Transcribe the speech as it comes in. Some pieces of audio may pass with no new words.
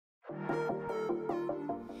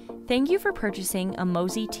Thank you for purchasing a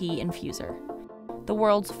Mosi Tea infuser, the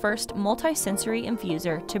world's first multisensory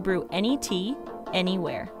infuser to brew any tea,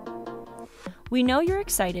 anywhere. We know you're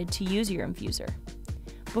excited to use your infuser.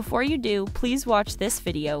 Before you do, please watch this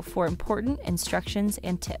video for important instructions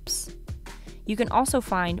and tips. You can also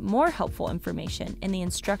find more helpful information in the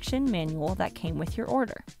instruction manual that came with your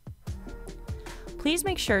order. Please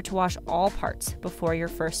make sure to wash all parts before your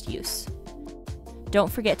first use.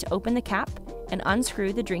 Don't forget to open the cap and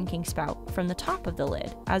unscrew the drinking spout from the top of the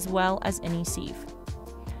lid, as well as any sieve.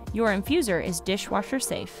 Your infuser is dishwasher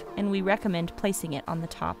safe, and we recommend placing it on the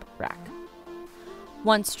top rack.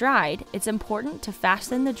 Once dried, it's important to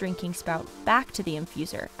fasten the drinking spout back to the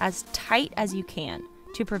infuser as tight as you can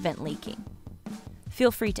to prevent leaking. Feel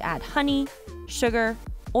free to add honey, sugar,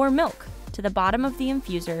 or milk to the bottom of the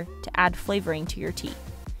infuser to add flavoring to your tea.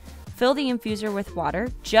 Fill the infuser with water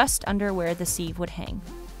just under where the sieve would hang.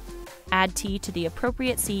 Add tea to the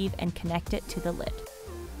appropriate sieve and connect it to the lid.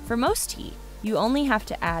 For most tea, you only have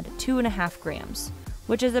to add 2.5 grams,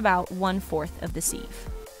 which is about 1/4 of the sieve.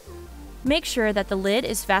 Make sure that the lid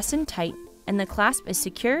is fastened tight and the clasp is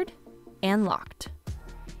secured and locked.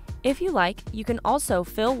 If you like, you can also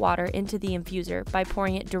fill water into the infuser by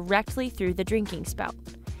pouring it directly through the drinking spout.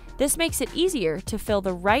 This makes it easier to fill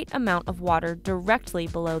the right amount of water directly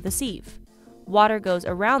below the sieve. Water goes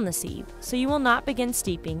around the sieve, so you will not begin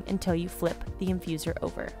steeping until you flip the infuser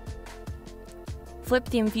over. Flip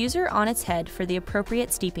the infuser on its head for the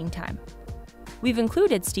appropriate steeping time. We've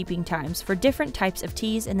included steeping times for different types of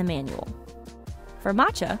teas in the manual. For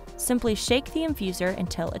matcha, simply shake the infuser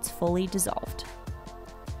until it's fully dissolved.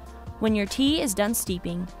 When your tea is done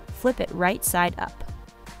steeping, flip it right side up.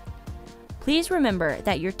 Please remember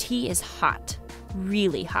that your tea is hot,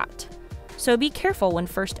 really hot, so be careful when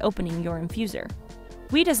first opening your infuser.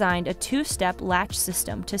 We designed a 2-step latch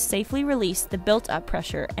system to safely release the built-up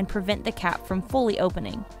pressure and prevent the cap from fully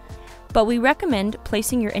opening. But we recommend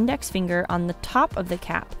placing your index finger on the top of the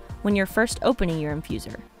cap when you're first opening your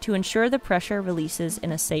infuser to ensure the pressure releases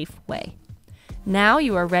in a safe way. Now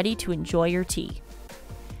you are ready to enjoy your tea.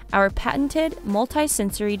 Our patented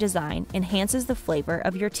multisensory design enhances the flavor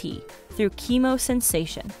of your tea through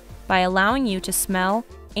chemosensation by allowing you to smell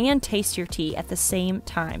and taste your tea at the same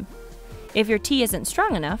time. If your tea isn't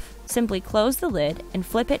strong enough, simply close the lid and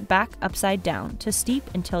flip it back upside down to steep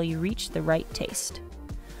until you reach the right taste.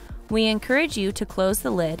 We encourage you to close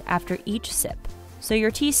the lid after each sip, so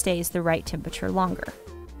your tea stays the right temperature longer.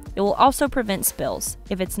 It will also prevent spills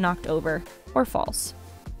if it's knocked over or falls.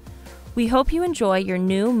 We hope you enjoy your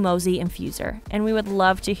new Mosi infuser, and we would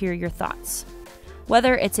love to hear your thoughts.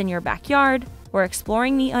 Whether it's in your backyard or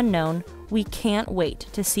exploring the unknown, we can't wait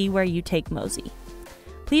to see where you take Mosi.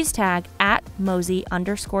 Please tag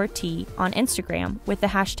 @Mosi_tea on Instagram with the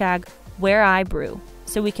hashtag #WhereIBrew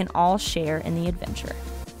so we can all share in the adventure.